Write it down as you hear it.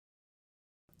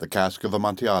The Cask of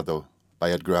Amontillado by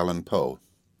Edgar Allan Poe.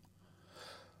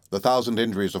 The 1,000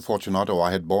 injuries of Fortunato I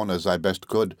had borne as I best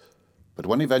could, but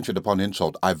when he ventured upon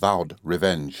insult I vowed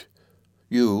revenge.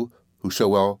 You, who so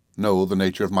well know the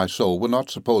nature of my soul, will not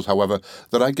suppose, however,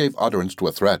 that I gave utterance to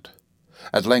a threat.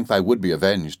 At length I would be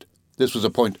avenged. This was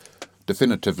a point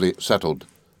definitively settled,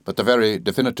 but the very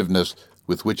definitiveness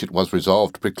with which it was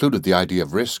resolved precluded the idea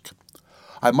of risk.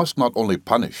 I must not only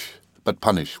punish, but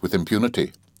punish with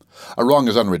impunity. A wrong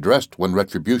is unredressed when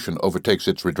retribution overtakes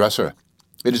its redresser.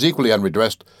 It is equally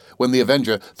unredressed when the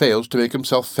avenger fails to make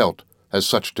himself felt as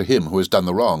such to him who has done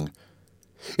the wrong.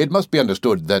 It must be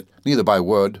understood that neither by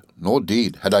word nor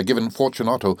deed had I given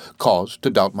Fortunato cause to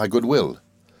doubt my goodwill.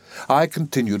 I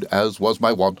continued, as was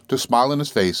my wont, to smile in his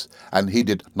face, and he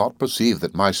did not perceive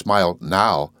that my smile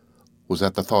now was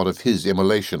at the thought of his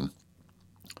immolation.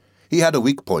 He had a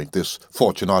weak point, this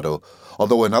Fortunato,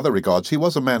 although in other regards he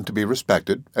was a man to be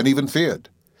respected and even feared.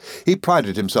 He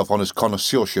prided himself on his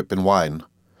connoisseurship in wine.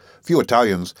 Few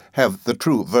Italians have the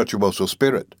true virtuoso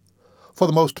spirit. For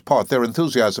the most part their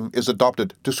enthusiasm is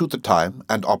adopted to suit the time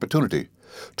and opportunity,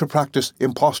 to practice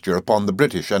imposture upon the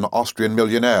British and Austrian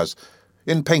millionaires.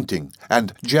 In painting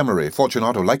and gemmery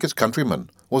Fortunato, like his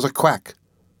countrymen, was a quack,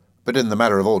 but in the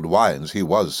matter of old wines he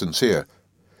was sincere.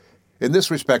 In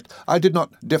this respect I did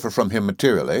not differ from him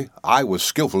materially. I was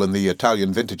skilful in the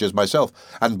Italian vintages myself,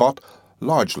 and bought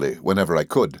largely whenever I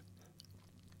could.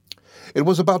 It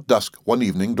was about dusk one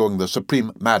evening during the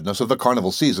supreme madness of the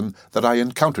carnival season that I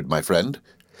encountered my friend.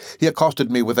 He accosted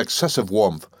me with excessive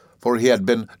warmth, for he had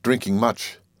been drinking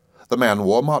much. The man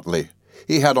wore motley.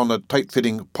 He had on a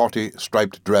tight-fitting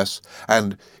party-striped dress,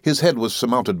 and his head was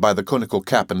surmounted by the conical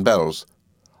cap and bells.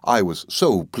 I was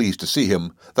so pleased to see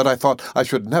him that I thought I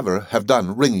should never have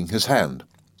done wringing his hand.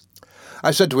 I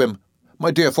said to him,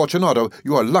 "My dear Fortunato,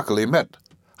 you are luckily met.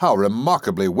 How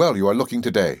remarkably well you are looking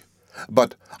today.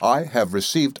 But I have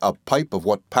received a pipe of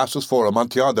what passes for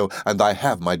Amontillado, and I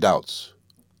have my doubts."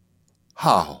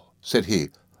 "How?" said he.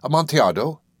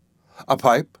 "Amontillado? A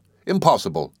pipe?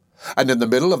 Impossible. And in the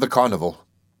middle of the carnival."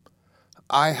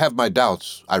 "I have my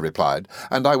doubts," I replied,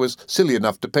 "and I was silly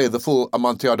enough to pay the full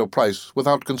Amontillado price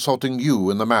without consulting you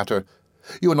in the matter.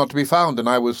 You were not to be found, and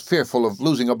I was fearful of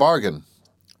losing a bargain."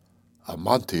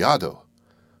 "Amontillado?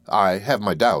 I have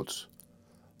my doubts."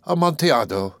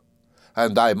 "Amontillado,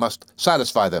 and I must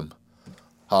satisfy them."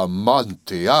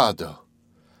 "Amontillado.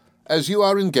 As you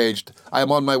are engaged, I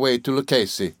am on my way to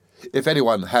Lucchese. If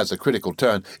anyone has a critical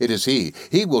turn, it is he.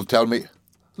 He will tell me—"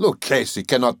 "Lucchese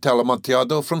cannot tell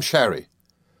Amontillado from sherry.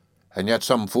 And yet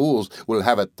some fools will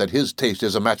have it that his taste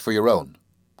is a match for your own.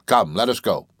 Come, let us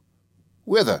go."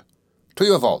 "Whither?" "To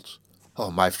your vaults." "Oh,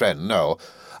 my friend, no.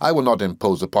 I will not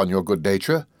impose upon your good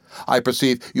nature. I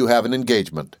perceive you have an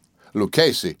engagement.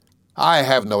 Lucchese, I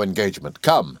have no engagement.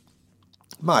 Come."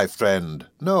 "My friend,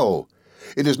 no.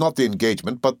 It is not the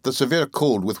engagement, but the severe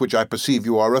cold with which I perceive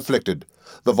you are afflicted.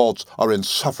 The vaults are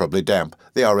insufferably damp.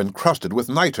 They are encrusted with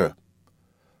nitre."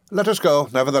 "Let us go,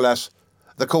 nevertheless.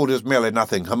 The cold is merely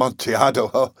nothing.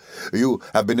 Amontillado, oh, you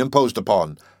have been imposed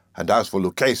upon. And as for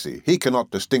Lucchese, he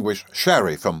cannot distinguish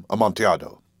sherry from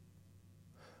Amontillado."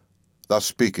 Thus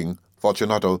speaking,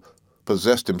 Fortunato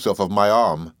possessed himself of my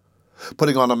arm.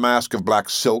 Putting on a mask of black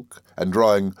silk, and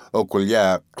drawing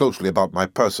Auquiliere closely about my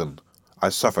person, I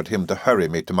suffered him to hurry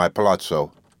me to my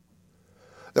palazzo.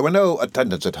 There were no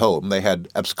attendants at home. They had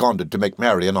absconded to make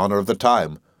merry in honor of the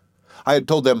time. I had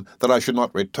told them that I should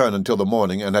not return until the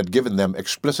morning, and had given them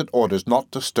explicit orders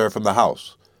not to stir from the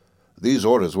house. These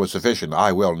orders were sufficient,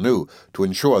 I well knew, to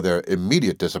ensure their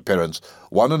immediate disappearance,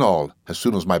 one and all, as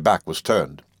soon as my back was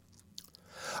turned.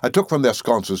 I took from their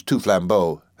sconces 2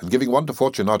 flambeaux, and giving one to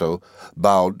Fortunato,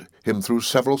 bowed him through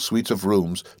several suites of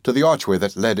rooms to the archway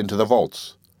that led into the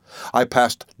vaults. I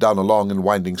passed down a long and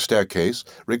winding staircase,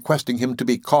 requesting him to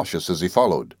be cautious as he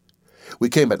followed. We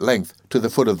came at length to the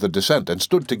foot of the descent, and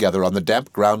stood together on the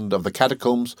damp ground of the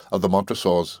catacombs of the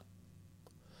Montresors.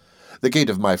 The gait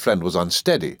of my friend was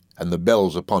unsteady, and the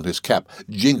bells upon his cap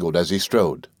jingled as he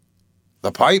strode.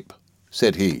 "The pipe?"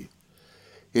 said he.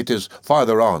 "It is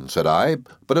farther on," said I,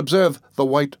 "but observe the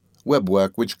white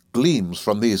webwork which gleams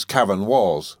from these cavern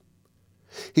walls."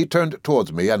 He turned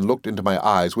towards me and looked into my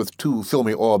eyes with 2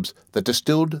 filmy orbs that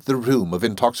distilled the rheum of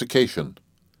intoxication.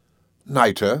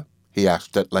 "Nitre?" he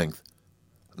asked at length.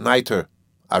 "Nitre,"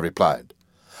 I replied.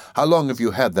 "How long have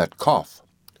you had that cough?"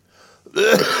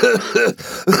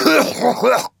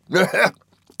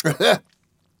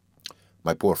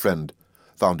 My poor friend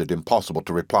found it impossible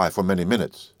to reply for many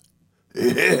minutes.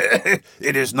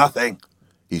 "It is nothing,"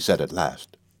 he said at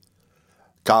last.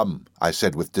 "Come," I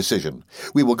said with decision.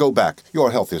 "We will go back.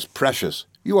 Your health is precious.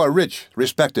 You are rich,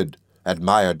 respected,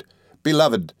 admired,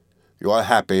 beloved. You are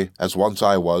happy, as once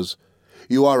I was.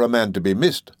 You are a man to be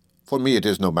missed. For me it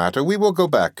is no matter. We will go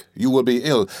back. You will be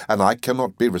ill, and I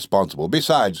cannot be responsible.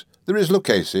 Besides, there is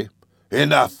Lucchese."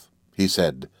 "Enough," he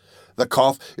said. "The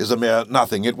cough is a mere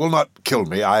nothing. It will not kill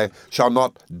me. I shall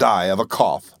not die of a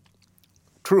cough."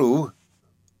 "True,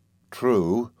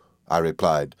 true," I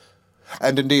replied.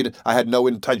 "And indeed I had no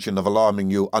intention of alarming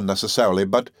you unnecessarily,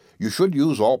 but you should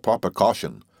use all proper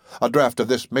caution. A draught of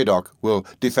this Medoc will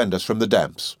defend us from the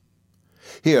damps."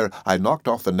 Here I knocked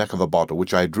off the neck of a bottle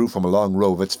which I drew from a long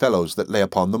row of its fellows that lay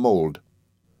upon the mould.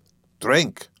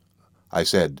 "Drink," I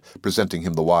said, presenting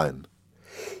him the wine.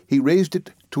 He raised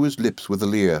it to his lips with a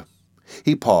leer.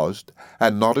 He paused,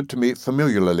 and nodded to me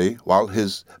familiarly while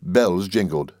his bells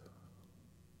jingled.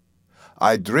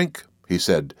 "I drink," he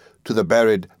said, "to the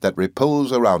buried that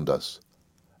repose around us,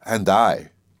 and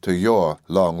I to your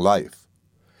long life."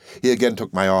 He again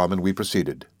took my arm, and we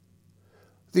proceeded.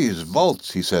 "These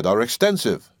vaults," he said, "are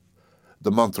extensive."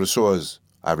 "The Montresors,"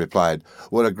 I replied,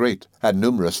 "were a great and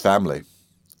numerous family."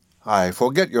 "I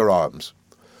forget your arms."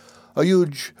 "A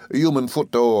huge human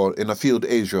foot, or, in a field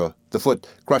azure, the foot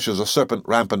crushes a serpent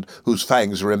rampant whose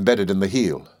fangs are embedded in the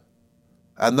heel."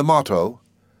 "And the motto?"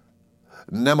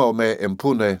 "Nemo me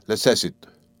impune licessit."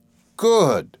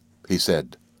 "Good," he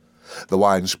said. The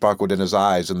wine sparkled in his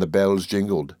eyes, and the bells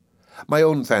jingled. My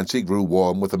own fancy grew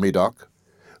warm with the Medoc.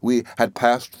 We had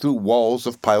passed through walls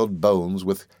of piled bones,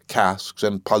 with casks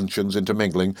and puncheons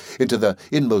intermingling, into the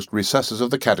inmost recesses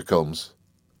of the catacombs.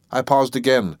 I paused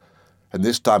again, and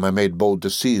this time I made bold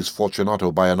to seize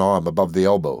Fortunato by an arm above the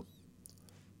elbow.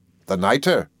 "The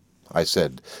nitre," I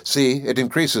said. "See, it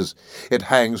increases. It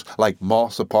hangs like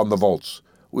moss upon the vaults.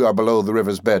 We are below the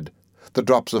river's bed. The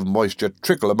drops of moisture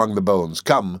trickle among the bones.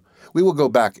 Come, we will go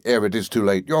back ere it is too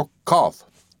late. Your cough."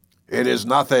 "It is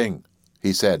nothing,"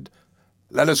 he said.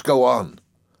 "Let us go on.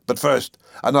 But first,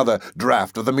 another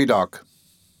draught of the Medoc."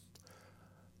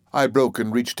 I broke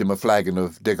and reached him a flagon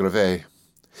of de Grave.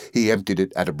 He emptied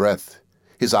it at a breath.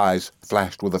 His eyes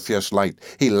flashed with a fierce light.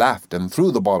 He laughed and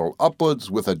threw the bottle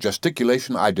upwards with a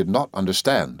gesticulation I did not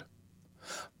understand.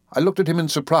 I looked at him in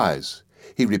surprise.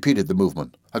 He repeated the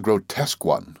movement, a grotesque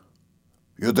one.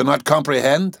 "You do not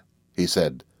comprehend?" he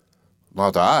said.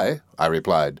 "Not I," I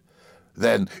replied.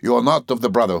 "Then you are not of the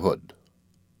Brotherhood."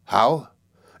 "How?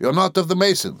 You're not of the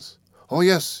Masons?" "Oh,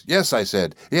 yes, yes," I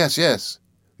said. "Yes, yes."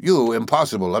 "You,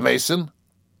 impossible, a Mason?"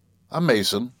 "A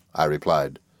Mason," I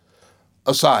replied.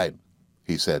 "A sign,"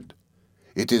 he said.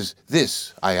 "It is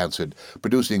this," I answered,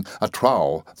 producing a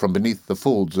trowel from beneath the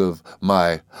folds of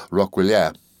my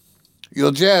roquelaire.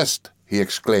 "You jest," he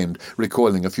exclaimed,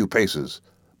 recoiling a few paces.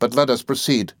 "But let us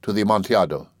proceed to the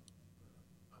Amontillado."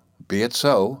 "Be it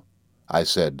so," I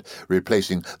said,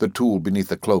 replacing the tool beneath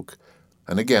the cloak,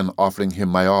 and again offering him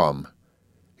my arm.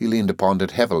 He leaned upon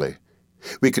it heavily.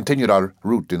 We continued our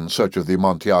route in search of the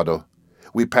Amontillado.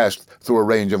 We passed through a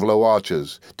range of low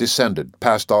arches, descended,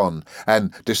 passed on,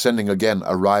 and, descending again,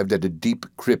 arrived at a deep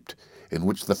crypt in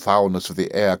which the foulness of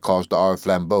the air caused our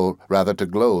flambeaux rather to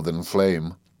glow than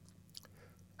flame.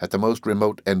 At the most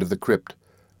remote end of the crypt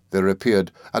there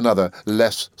appeared another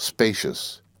less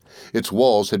spacious. Its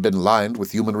walls had been lined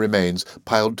with human remains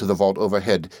piled to the vault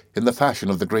overhead in the fashion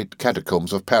of the great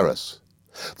catacombs of Paris.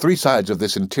 3 sides of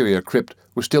this interior crypt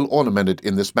were still ornamented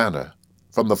in this manner.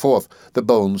 From the 4th, the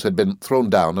bones had been thrown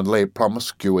down and lay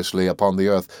promiscuously upon the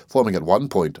earth, forming at one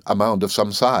point a mound of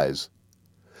some size.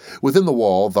 Within the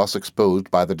wall thus exposed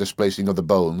by the displacing of the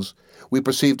bones, we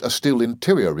perceived a still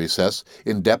interior recess,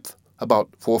 in depth about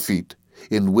 4 feet,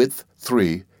 in width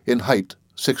 3, in height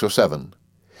 6 or 7.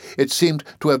 It seemed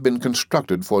to have been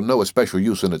constructed for no especial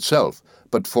use in itself,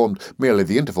 but formed merely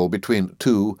the interval between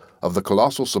 2 of the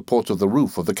colossal supports of the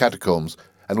roof of the catacombs,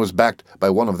 and was backed by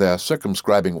one of their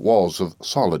circumscribing walls of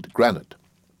solid granite.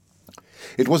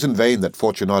 It was in vain that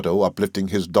Fortunato, uplifting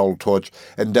his dull torch,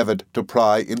 endeavoured to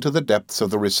pry into the depths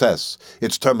of the recess.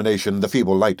 Its termination the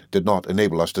feeble light did not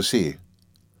enable us to see.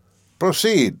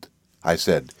 "Proceed," I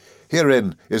said.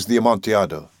 "Herein is the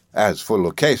Amontillado. As for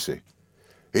Lucchese—"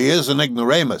 "He is an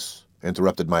ignoramus,"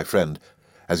 interrupted my friend,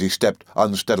 as he stepped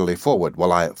unsteadily forward,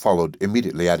 while I followed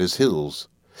immediately at his heels.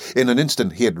 In an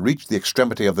instant he had reached the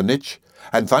extremity of the niche,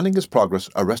 and finding his progress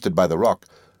arrested by the rock,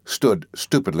 stood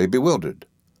stupidly bewildered.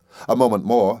 A moment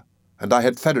more, and I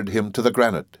had fettered him to the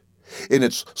granite. In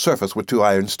its surface were 2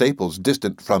 iron staples,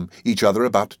 distant from each other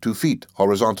about 2 feet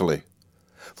horizontally.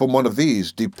 From one of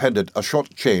these depended a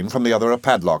short chain, from the other a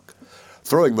padlock.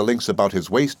 Throwing the links about his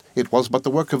waist, it was but the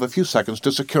work of a few seconds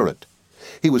to secure it.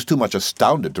 He was too much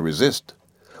astounded to resist.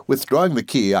 Withdrawing the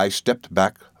key, I stepped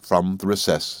back from the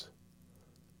recess.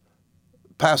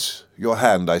 Pass your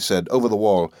hand, I said, over the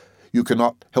wall. You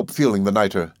cannot help feeling the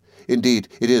nitre. Indeed,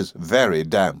 it is very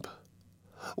damp.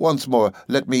 Once more,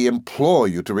 let me implore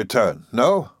you to return.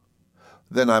 No?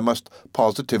 Then I must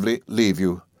positively leave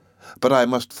you. But I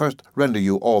must first render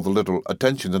you all the little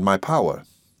attention in my power.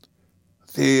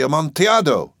 The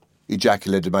Amontillado!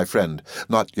 Ejaculated my friend,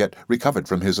 not yet recovered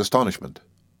from his astonishment.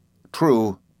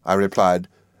 True, I replied,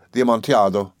 the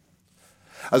Amontillado.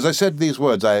 As I said these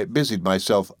words, I busied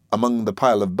myself among the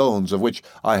pile of bones of which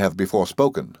I have before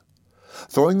spoken.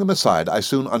 Throwing them aside, I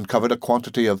soon uncovered a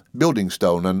quantity of building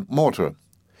stone and mortar.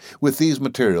 With these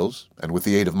materials, and with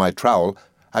the aid of my trowel,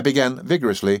 I began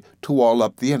vigorously to wall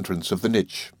up the entrance of the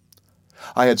niche.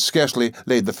 I had scarcely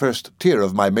laid the first tier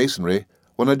of my masonry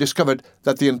when I discovered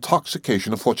that the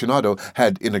intoxication of Fortunato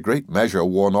had in a great measure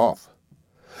worn off.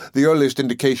 The earliest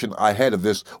indication I had of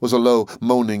this was a low,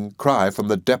 moaning cry from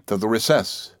the depth of the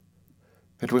recess.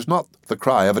 It was not the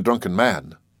cry of a drunken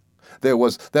man. There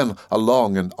was then a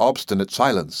long and obstinate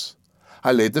silence.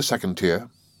 I laid the second tier,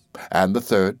 and the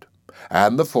third,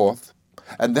 and the fourth,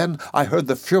 and then I heard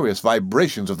the furious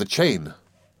vibrations of the chain.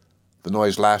 The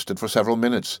noise lasted for several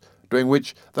minutes, during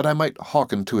which, that I might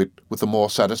hearken to it with the more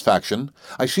satisfaction,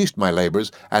 I ceased my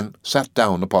labours and sat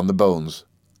down upon the bones.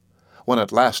 When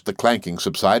at last the clanking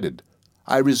subsided,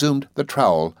 I resumed the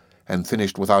trowel, and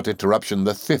finished without interruption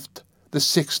the fifth, the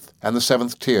sixth, and the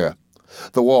seventh tier.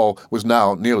 The wall was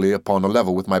now nearly upon a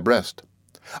level with my breast.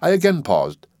 I again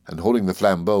paused, and holding the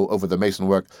flambeau over the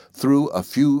mason-work, threw a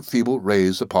few feeble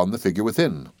rays upon the figure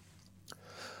within.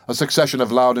 A succession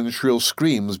of loud and shrill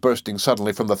screams bursting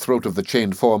suddenly from the throat of the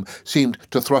chained form seemed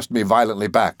to thrust me violently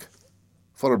back.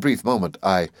 For a brief moment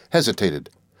I hesitated.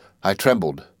 I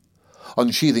trembled.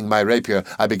 Unsheathing my rapier,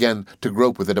 I began to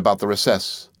grope with it about the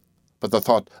recess, but the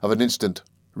thought of an instant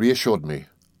reassured me.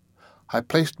 I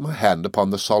placed my hand upon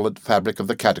the solid fabric of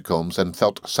the catacombs and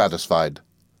felt satisfied.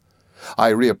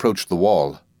 I reapproached the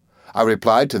wall. I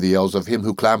replied to the yells of him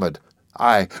who clamoured.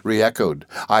 I re-echoed.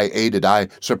 I aided. I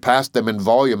surpassed them in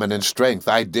volume and in strength.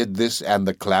 I did this, and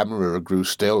the clamourer grew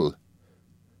still.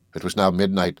 It was now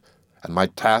midnight, and my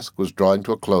task was drawing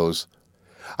to a close.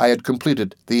 I had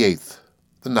completed the 8th,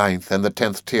 the 9th, and the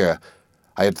 10th tier.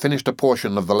 I had finished a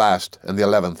portion of the last and the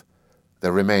 11th.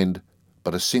 There remained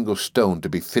but a single stone to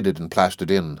be fitted and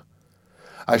plastered in.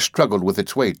 I struggled with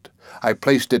its weight. I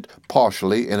placed it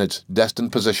partially in its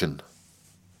destined position.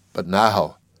 But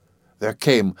now there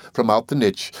came from out the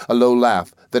niche a low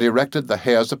laugh that erected the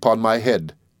hairs upon my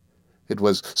head. It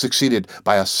was succeeded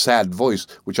by a sad voice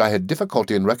which I had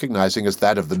difficulty in recognizing as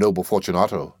that of the noble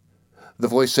Fortunato. The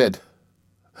voice said,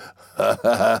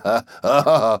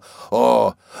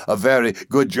 "Oh, a very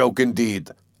good joke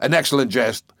indeed. An excellent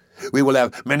jest. We will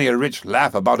have many a rich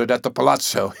laugh about it at the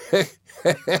palazzo.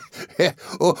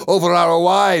 Over our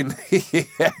wine."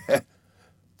 "The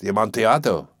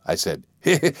Amontillado," I said.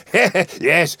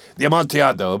 "Yes, the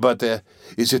Amontillado, but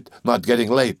is it not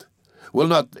getting late? Will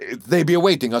not they be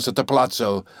awaiting us at the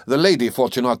palazzo, the Lady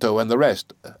Fortunato and the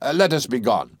rest? Let us be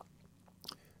gone."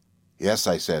 "Yes,"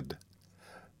 I said.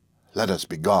 "Let us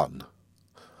be gone."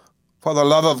 "For the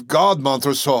love of God,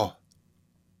 Montresor."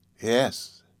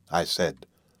 "Yes," I said.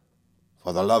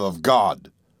 "For the love of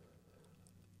God."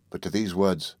 But to these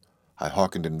words I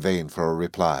hearkened in vain for a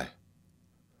reply.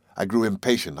 I grew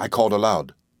impatient. I called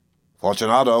aloud,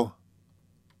 "Fortunato!"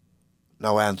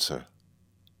 No answer.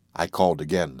 I called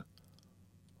again,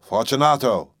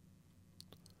 "Fortunato!"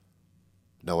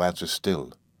 No answer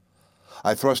still.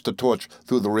 I thrust a torch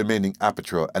through the remaining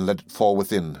aperture and let it fall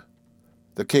within.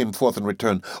 There came forth in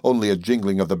return only a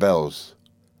jingling of the bells.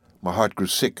 My heart grew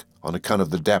sick on account of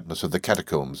the dampness of the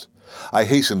catacombs. I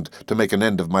hastened to make an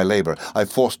end of my labor. I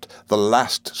forced the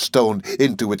last stone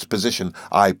into its position.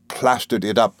 I plastered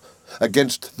it up.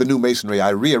 Against the new masonry I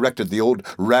re-erected the old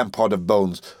rampart of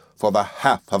bones. For the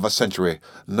half of a century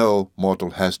no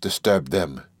mortal has disturbed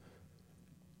them.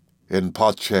 In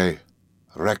pace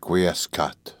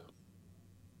requiescat.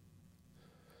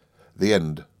 The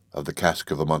End of the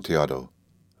Cask of Amontillado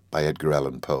by Edgar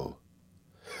Allan Poe.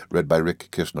 Read by Rick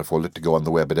Kishner for Lit to Go on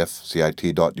the web at fcit.usf.edu.